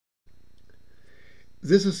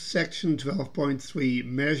This is section 12.3,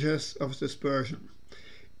 measures of dispersion.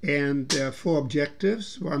 And there are four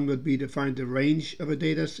objectives. One would be to find the range of a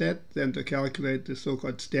data set, then to calculate the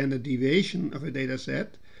so-called standard deviation of a data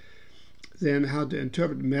set, then how to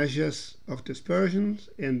interpret measures of dispersion,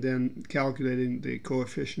 and then calculating the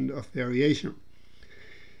coefficient of variation.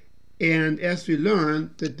 And as we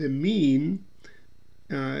learned that the mean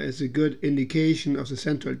is a good indication of the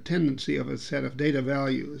central tendency of a set of data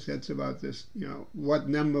values. That's about this, what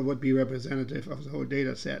number would be representative of the whole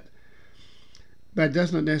data set. But it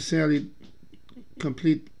does not necessarily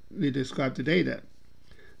completely describe the data.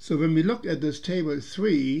 So when we look at this table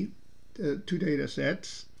 3, the two data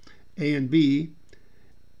sets, A and B,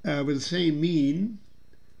 with the same mean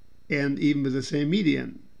and even with the same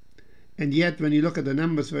median. And yet when you look at the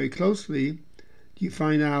numbers very closely, you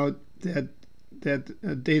find out that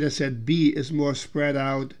data set B is more spread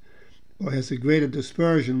out or has a greater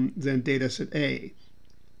dispersion than data set A.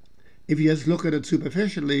 If you just look at it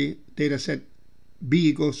superficially, data set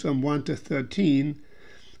B goes from 1 to 13,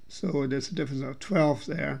 so there's a difference of 12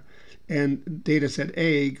 there, and data set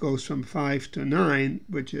A goes from 5 to 9,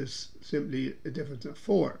 which is simply a difference of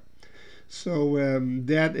 4. So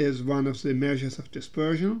that is one of the measures of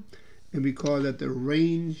dispersion, and we call that the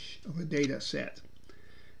range of a data set.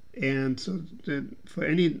 And so for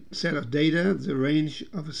any set of data, the range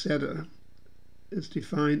of a set is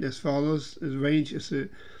defined as follows. The range is the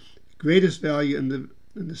greatest value in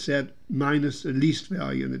the set minus the least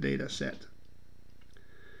value in the data set.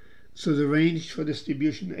 So the range for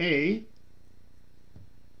distribution A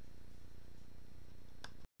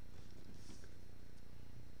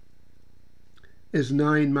is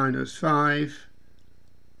 9 minus 5,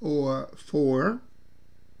 or 4.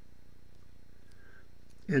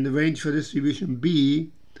 And the range for distribution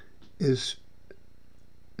B is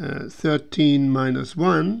 13 minus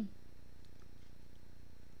 1,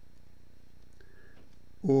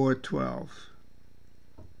 or 12.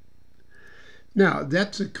 Now,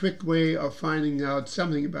 that's a quick way of finding out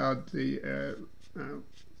something about the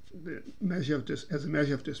measure of as a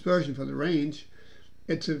measure of dispersion for the range.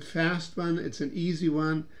 It's a fast one, it's an easy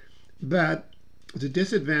one, but the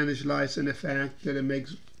disadvantage lies in the fact that it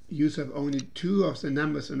makes use of only two of the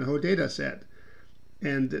numbers in the whole data set,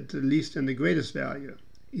 and at the least and the greatest value,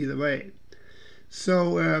 either way.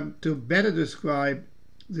 So to better describe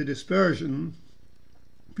the dispersion,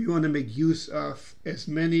 we want to make use of as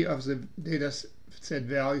many of the data set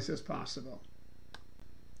values as possible.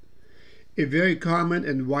 A very common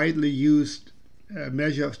and widely used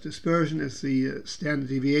measure of dispersion is the standard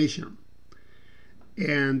deviation.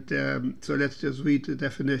 And so let's just read the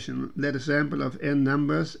definition. Let a sample of n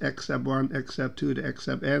numbers, x sub 1, x sub 2 to x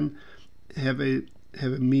sub n, have a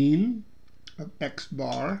mean of x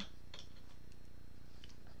bar.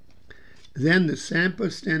 Then the sample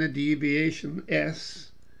standard deviation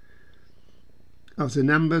s of the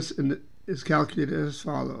numbers is calculated as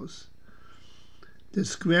follows. The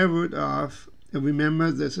square root of, and remember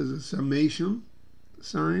this is a summation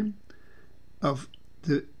sign, of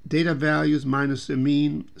the data values minus the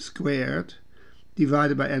mean squared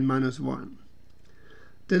divided by n minus 1.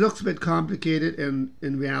 That looks a bit complicated, and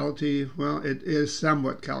in reality, well, it is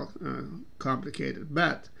somewhat complicated,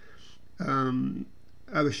 but I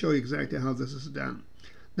will show you exactly how this is done.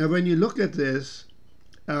 Now, when you look at this,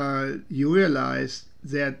 you realize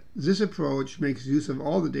that this approach makes use of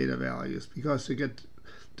all the data values, because to get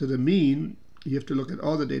to the mean, you have to look at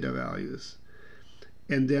all the data values.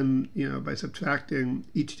 And then, by subtracting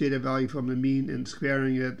each data value from the mean and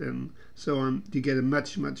squaring it and so on, you get a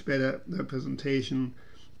much, much better representation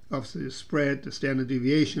of the spread, the standard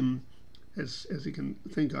deviation, as you can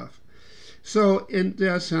think of. So, and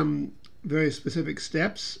there are some very specific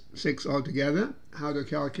steps, 6 altogether, how to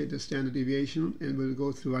calculate the standard deviation, and we'll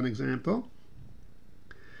go through one example.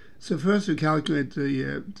 So first we calculate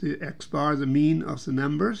the x bar, the mean of the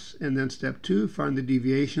numbers, and then step 2, find the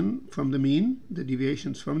deviation from the mean, the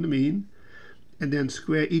deviations from the mean, and then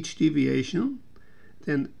square each deviation,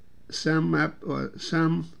 then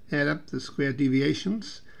add up the square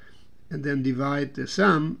deviations, and then divide the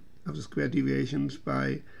sum of the square deviations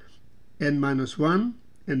by n minus 1,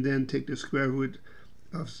 and then take the square root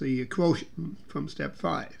of the quotient from step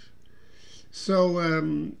 5. So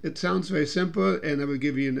it sounds very simple, and I will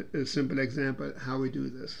give you a simple example how we do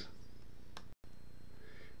this.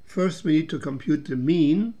 First, we need to compute the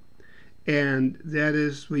mean, and that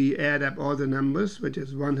is we add up all the numbers, which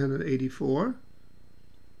is 184,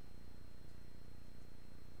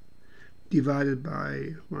 divided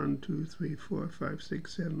by 1, 2, 3, 4, 5,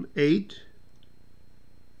 6, 7, 8.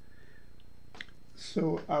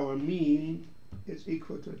 So our mean is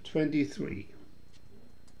equal to 23.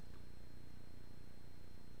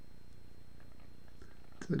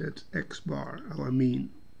 So that's x bar, our mean.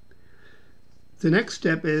 The next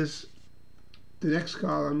step is, the next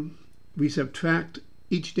column, we subtract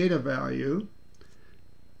each data value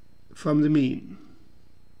from the mean.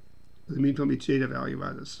 The mean from each data value,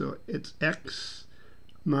 rather. So it's x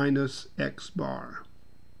minus x bar.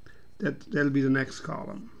 That'll be the next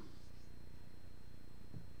column.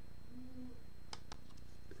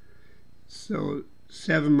 So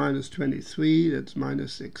 7 minus 23, that's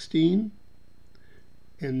minus 16.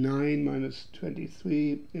 And 9 minus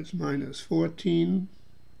 23 is minus 14.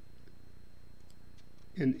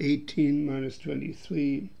 And 18 minus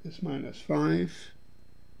 23 is minus 5.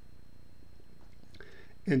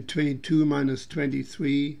 And 22 minus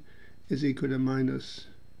 23 is equal to minus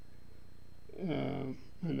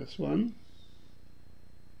 1.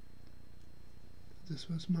 This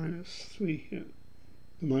was minus 3 here,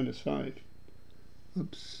 minus 5.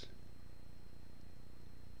 Oops.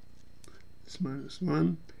 It's minus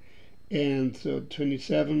 1. And so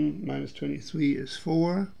 27 minus 23 is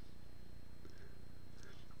 4.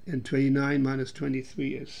 And 29 minus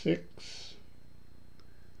 23 is 6.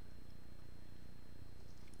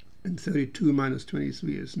 And 32 minus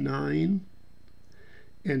 23 is 9.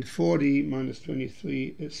 And 40 minus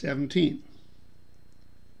 23 is 17.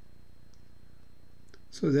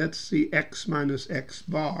 So that's the x minus x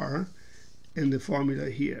bar in the formula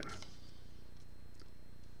here.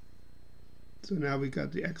 So now we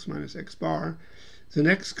got the x minus x bar. The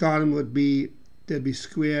next column would be that we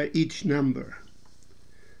square each number.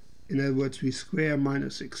 In other words, we square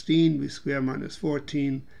minus 16, we square minus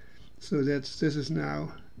 14. So this is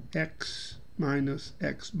now x minus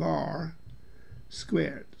x bar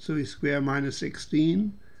squared. So we square minus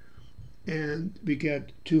 16, and we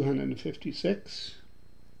get 256.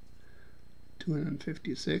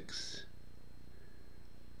 256.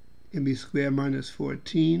 And we square minus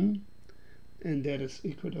 14, and that is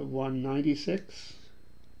equal to 196.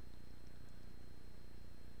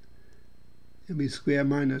 And we square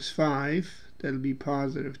minus 5, that'll be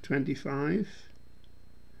positive 25.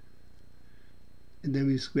 And then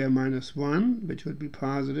we square minus 1, which would be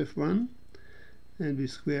positive 1. And we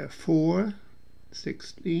square 4,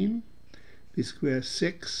 16. We square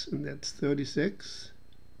 6, and that's 36.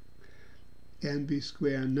 And we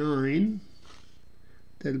square 9,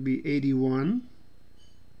 that'll be 81.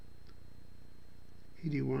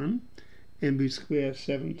 81. And we square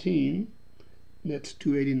 17, and that's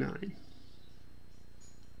 289.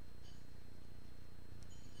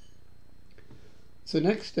 So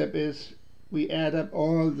next step is we add up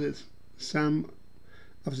all the sum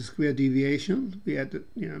of the square deviation. We add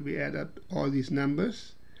up all these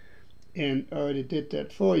numbers, and I already did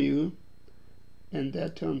that for you, and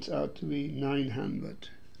that turns out to be 900.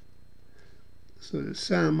 So the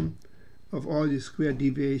sum of all these square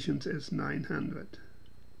deviations is 900.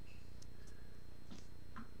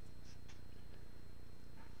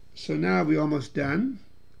 So now we're almost done.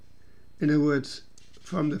 In other words,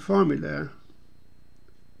 from the formula,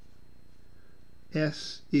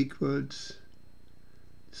 S equals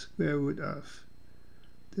square root of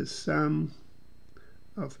the sum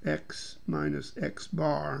of x minus x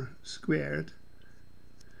bar squared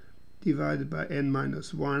divided by n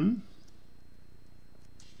minus 1.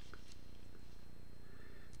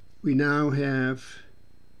 We now have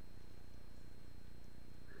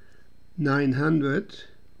 900,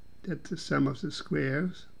 that's the sum of the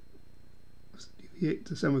squares,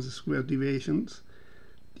 the sum of the square deviations,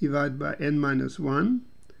 divided by n minus 1,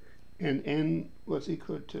 and n was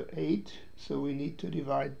equal to 8, so we need to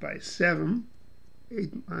divide by 7.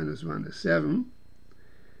 8 minus 1 is 7.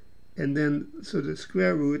 And then, so the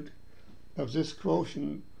square root of this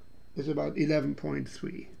quotient is about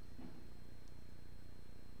 11.3.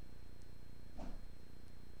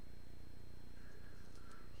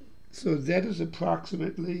 So that is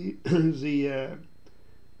approximately the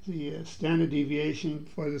standard deviation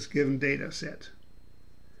for this given data set.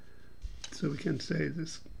 So we can say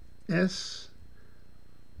this S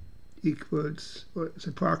equals, or it's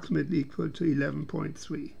approximately equal to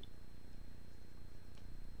 11.3.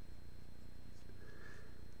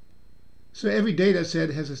 So every data set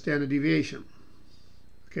has a standard deviation.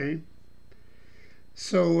 Okay.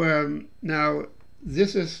 So now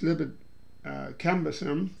this is a little bit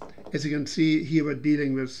cumbersome. As you can see here, we're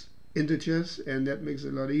dealing with integers, and that makes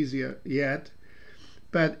it a lot easier yet.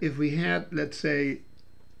 But if we had, let's say,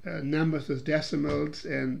 numbers with decimals,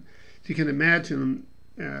 and you can imagine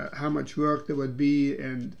how much work there would be,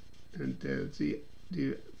 and the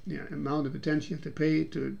amount of attention you have to pay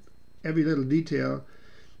to every little detail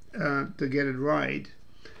to get it right.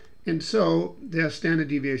 And so there are standard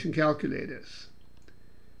deviation calculators.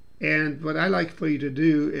 And what I like for you to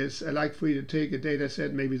do is I like for you to take a data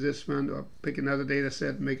set, maybe this one, or pick another data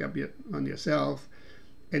set, make up on yourself,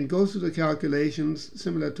 and go through the calculations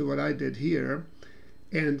similar to what I did here,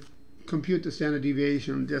 and compute the standard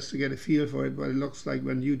deviation just to get a feel for it, what it looks like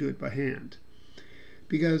when you do it by hand.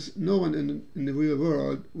 Because no one in the real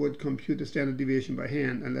world would compute the standard deviation by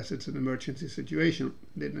hand unless it's an emergency situation.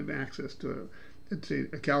 They didn't have access to, let's say,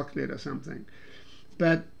 a calculator or something.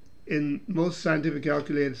 But in most scientific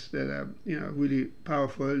calculators that are really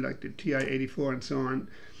powerful, like the TI-84 and so on,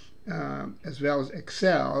 as well as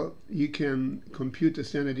Excel, you can compute the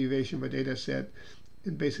standard deviation by data set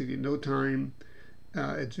in basically no time.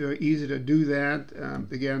 It's very easy to do that.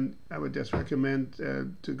 Again, I would just recommend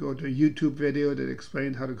to go to a YouTube video that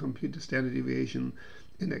explains how to compute the standard deviation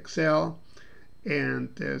in Excel. And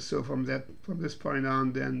so from this point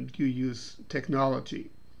on, then you use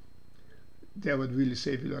technology. That would really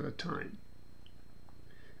save you a lot of time.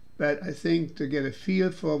 But I think to get a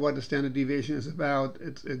feel for what the standard deviation is about,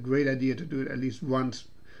 it's a great idea to do it at least once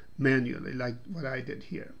manually, like what I did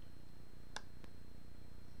here.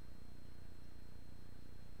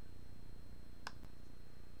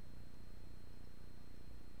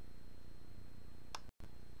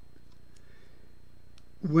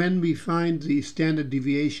 When we find the standard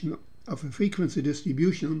deviation of a frequency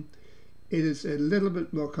distribution, it is a little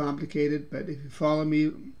bit more complicated, but if you follow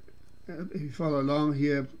me, if you follow along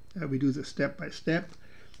here, we do this step by step,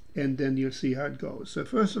 and then you'll see how it goes. So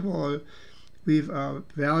first of all, we have our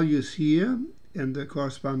values here and the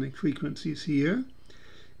corresponding frequencies here.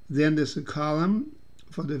 Then there's a column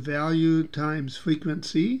for the value times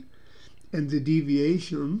frequency and the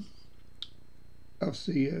deviation of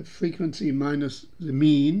the frequency minus the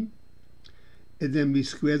mean, and then we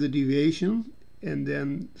square the deviation, and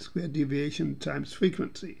then square deviation times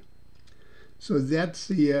frequency. So that's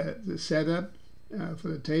the setup for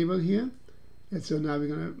the table here. And so now we're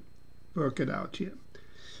going to work it out here.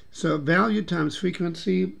 So value times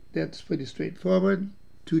frequency, that's pretty straightforward.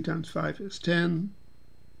 2 times 5 is 10.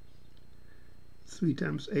 3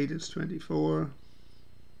 times 8 is 24.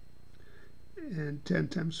 And 10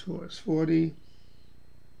 times 4 is 40.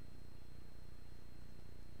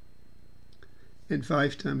 And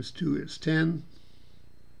 5 times 2 is 10.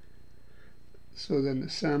 So then the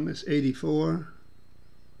sum is 84.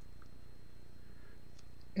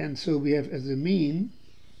 And so we have as a mean,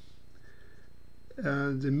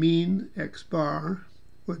 the mean x bar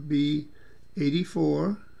would be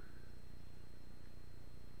 84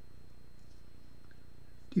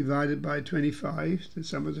 divided by 25, the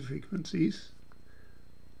sum of the frequencies.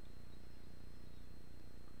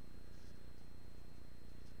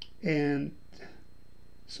 And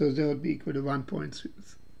so that would be equal to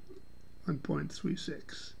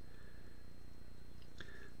 1.36.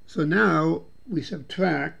 So now we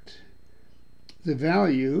subtract the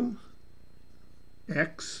value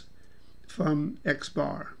x from x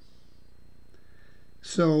bar.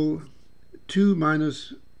 So 2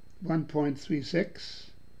 minus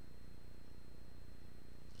 1.36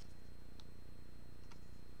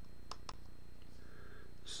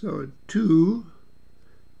 so 2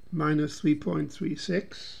 minus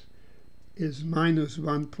 3.36 is minus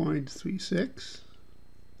 1.36,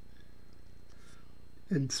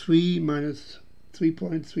 and 3 minus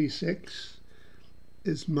 3.36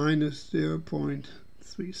 is minus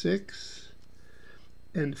 0.36,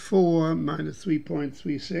 and 4 minus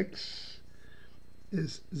 3.36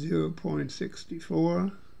 is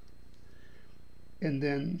 0.64, and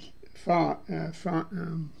then 5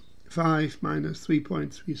 minus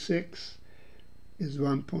 3.36 is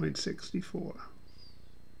 1.64.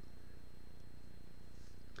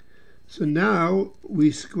 So now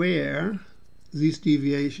we square these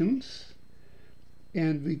deviations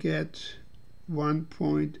and we get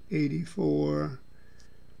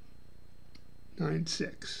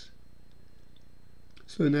 1.8496.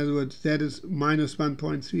 So in other words, that is minus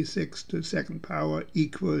 1.36 to the second power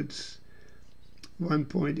equals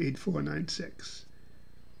 1.8496.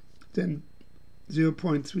 Then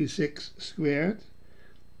 0.36 squared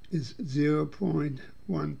is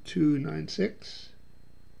 0.1296.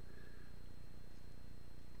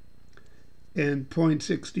 And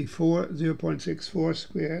 0.64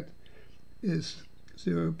 squared is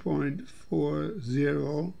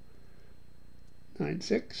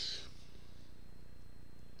 0.4096.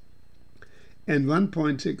 And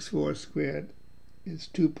 1.64 squared is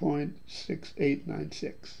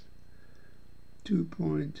 2.6896.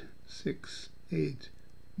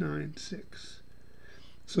 2.6896.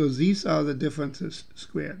 So these are the differences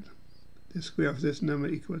squared. The square of this number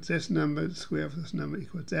equals this number, the square of this number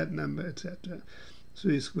equals that number, etc. So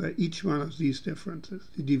you square each one of these differences,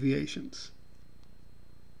 the deviations.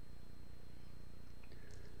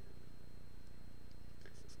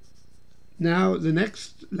 Now the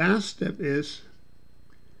last step is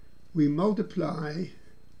we multiply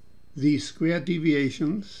these squared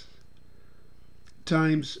deviations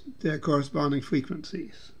times their corresponding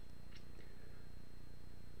frequencies.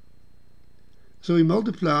 So we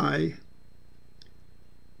multiply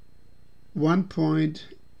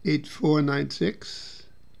 1.8496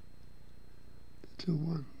 to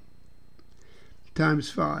 1 times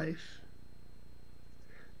 5,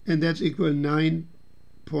 and that's equal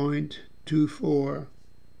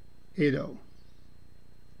 9.2480.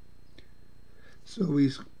 So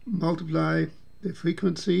we multiply the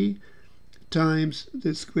frequency times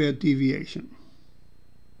the squared deviation.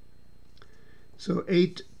 So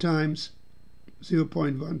 8 times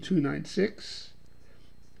 0.1296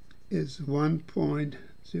 is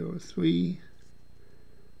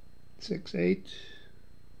 1.0368,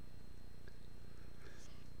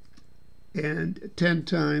 and 10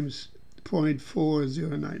 times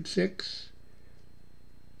 0.4096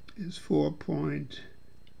 is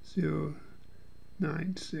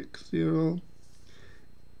 4.0960,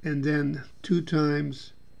 and then 2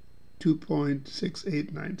 times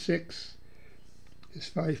 2.6896 is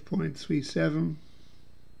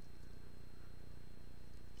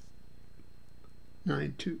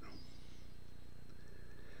 5.3792.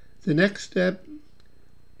 The next step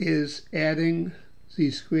is adding the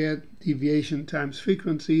squared deviation times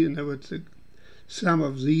frequency. In other words, the sum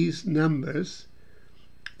of these numbers,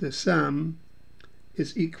 the sum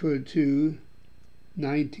is equal to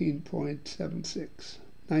 19.76.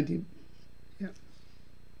 19, yeah.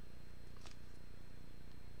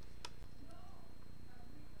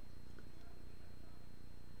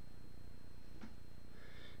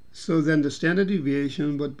 So then the standard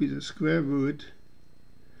deviation would be the square root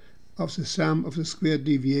of the sum of the squared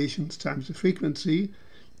deviations times the frequency,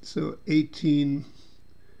 so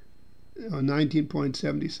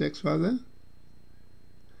 19.76 rather,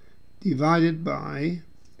 divided by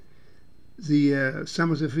the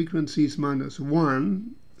sum of the frequencies minus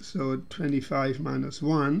 1, so 25 minus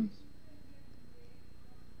 1,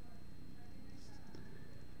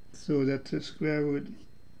 so that's the square root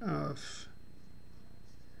of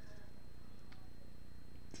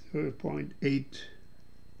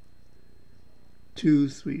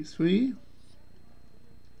 0.8233,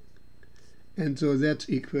 and so that's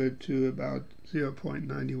equal to about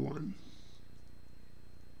 0.91.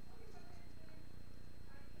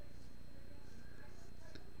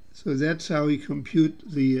 So that's how we compute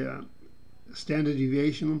the standard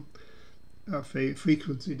deviation of a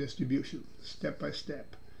frequency distribution, step by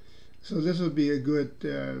step. So this would be a good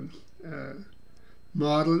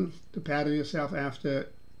model to pattern yourself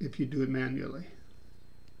after if you do it manually.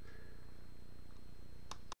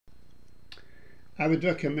 I would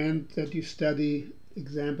recommend that you study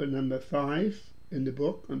example number 5 in the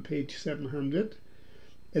book on page 700,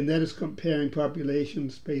 and that is comparing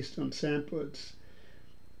populations based on samples,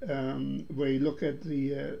 where you look at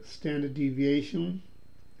the standard deviation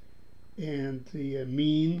and the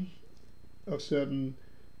mean of certain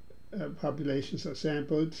populations or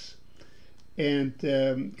samples, and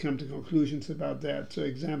come to conclusions about that. So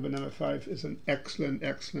example number 5 is an excellent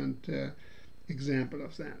example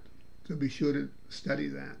of that. So be sure to study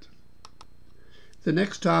that. The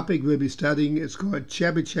next topic we'll be studying is called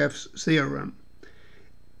Chebyshev's theorem.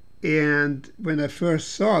 And when I first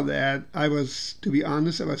saw that, to be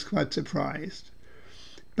honest, I was quite surprised.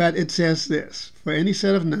 But it says this: for any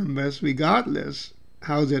set of numbers, regardless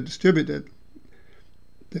how they're distributed,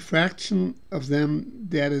 the fraction of them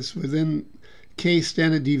that is within k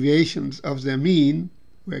standard deviations of their mean,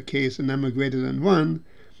 where k is a number greater than 1,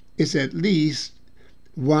 is at least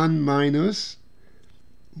 1 minus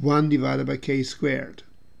 1 divided by k squared.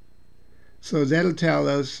 So that'll tell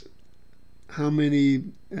us how many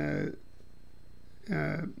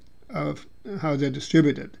of how they're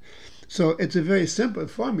distributed. So it's a very simple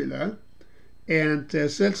formula, and so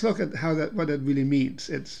let's look at what that really means.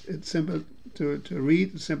 It's simple to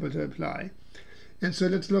read, it's simple to apply. And so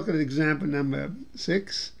let's look at example number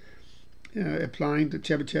 6, applying the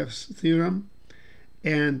Chebyshev's theorem.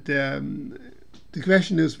 And the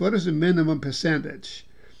question is, what is the minimum percentage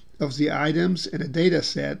of the items in a data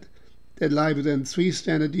set that lie within 3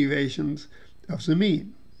 standard deviations of the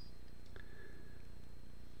mean?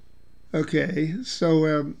 Okay,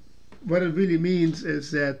 so what it really means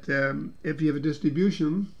is that if you have a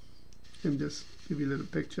distribution, let me just give you a little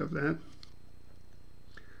picture of that.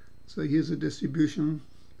 So here's a distribution,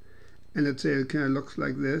 and let's say it kind of looks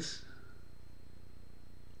like this.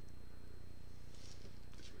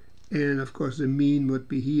 and of course the mean would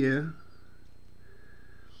be here.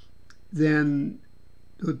 Then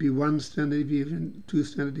there would be 1 standard deviation, 2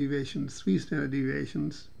 standard deviations, 3 standard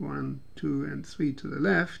deviations, 1, 2, and 3 to the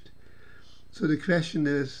left. So the question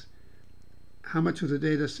is, how much of the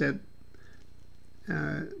data set,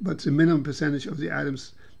 what's the minimum percentage of the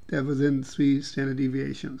items that are within 3 standard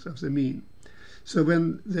deviations of the mean? So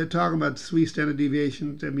when they're talking about 3 standard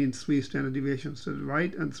deviations, that means 3 standard deviations to the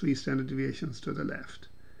right and 3 standard deviations to the left.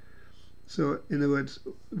 So in other words,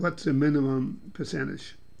 what's the minimum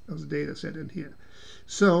percentage of the data set in here?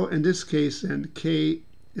 So in this case, then k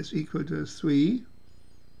is equal to 3,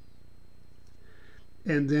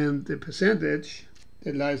 and then the percentage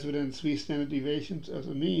that lies within 3 standard deviations of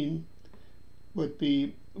the mean would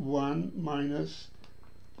be 1 minus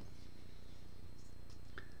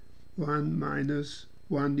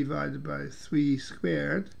 1 divided by 3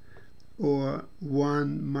 squared, or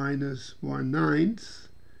 1 minus 1/9,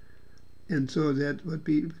 and so that would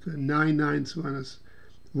be 9/9 minus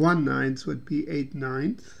 1/9 would be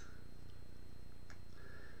 8/9,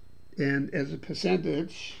 and as a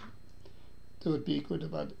percentage that would be equal to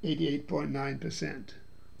about 88.9%.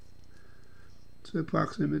 So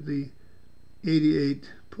approximately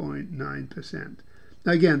 88.9%.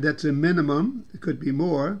 Now again, that's a minimum. It could be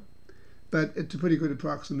more, but it's a pretty good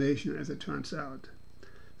approximation as it turns out.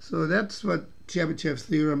 So that's what Chebyshev's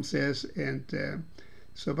theorem says. And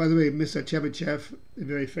so, by the way, Mr. Chebyshev, a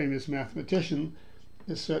very famous mathematician,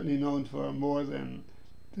 is certainly known for more than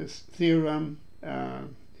this theorem.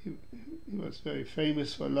 He was very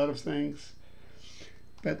famous for a lot of things.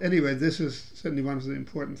 But anyway, this is certainly one of the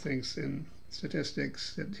important things in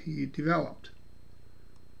statistics that he developed.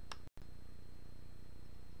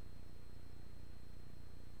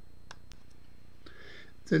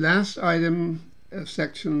 The last item of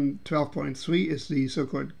section 12.3 is the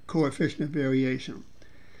so-called coefficient of variation.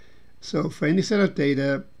 So for any set of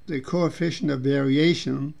data, the coefficient of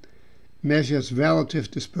variation measures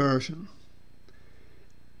relative dispersion.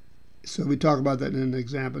 So we talk about that in an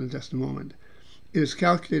example in just a moment. It is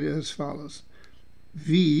calculated as follows.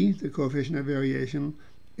 V, the coefficient of variation,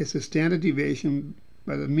 is the standard deviation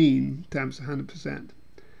by the mean times 100%.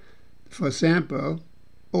 For a sample,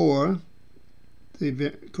 or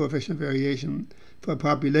the coefficient of variation for a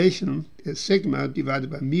population is sigma divided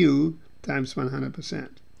by mu times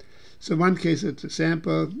 100%. So one case it's a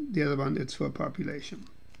sample, the other one it's for a population.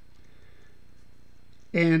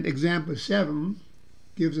 And example 7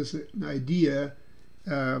 gives us an idea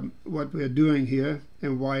what we're doing here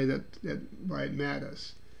and why it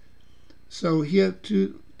matters. So here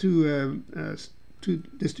two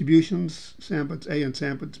distributions, samples A and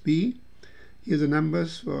samples B. Here are the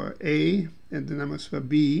numbers for A and the numbers for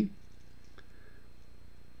B.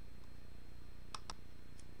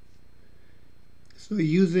 So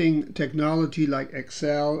using technology like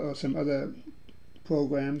Excel or some other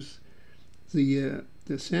programs, the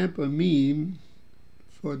sample mean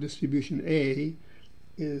for distribution A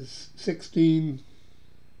is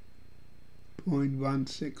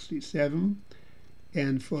 16.167,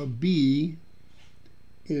 and for B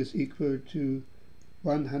it is equal to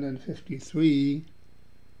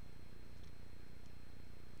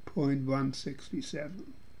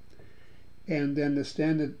 153.167. And then the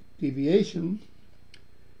standard deviation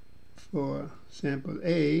for sample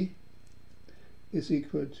A is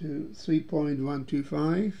equal to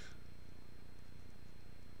 3.125,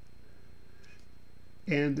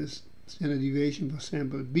 and the standard deviation for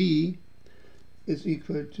sample B is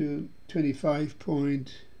equal to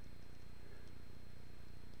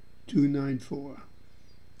 25.294.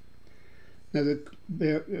 Now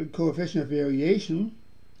the coefficient of variation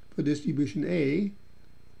for distribution A,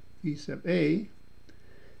 V sub A,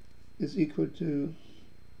 is equal to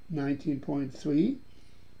 19.3,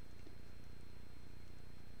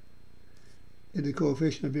 and the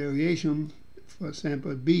coefficient of variation for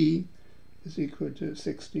sample B is equal to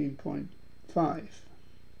 16.5.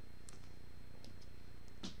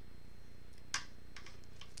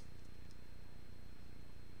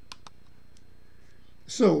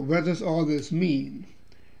 So what does all this mean?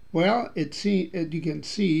 Well, you can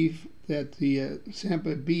see that the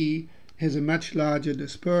sample B has a much larger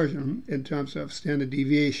dispersion in terms of standard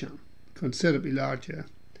deviation, considerably larger.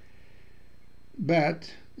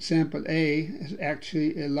 But sample A is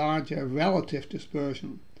actually a larger relative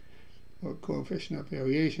dispersion, or coefficient of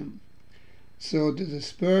variation. So the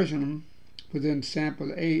dispersion within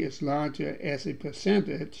sample A is larger as a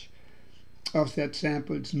percentage of that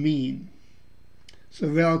sample's mean. So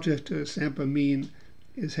relative to sample mean,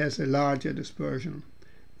 it has a larger dispersion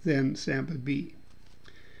than sample B.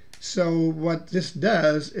 So what this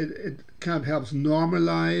does, it kind of helps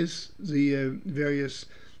normalize the various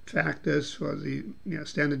factors for the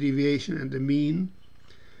standard deviation and the mean.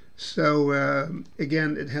 So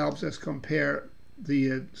again, it helps us compare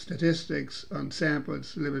the statistics on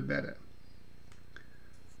samples a little bit better.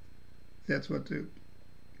 That's what the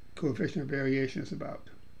coefficient of variation is about.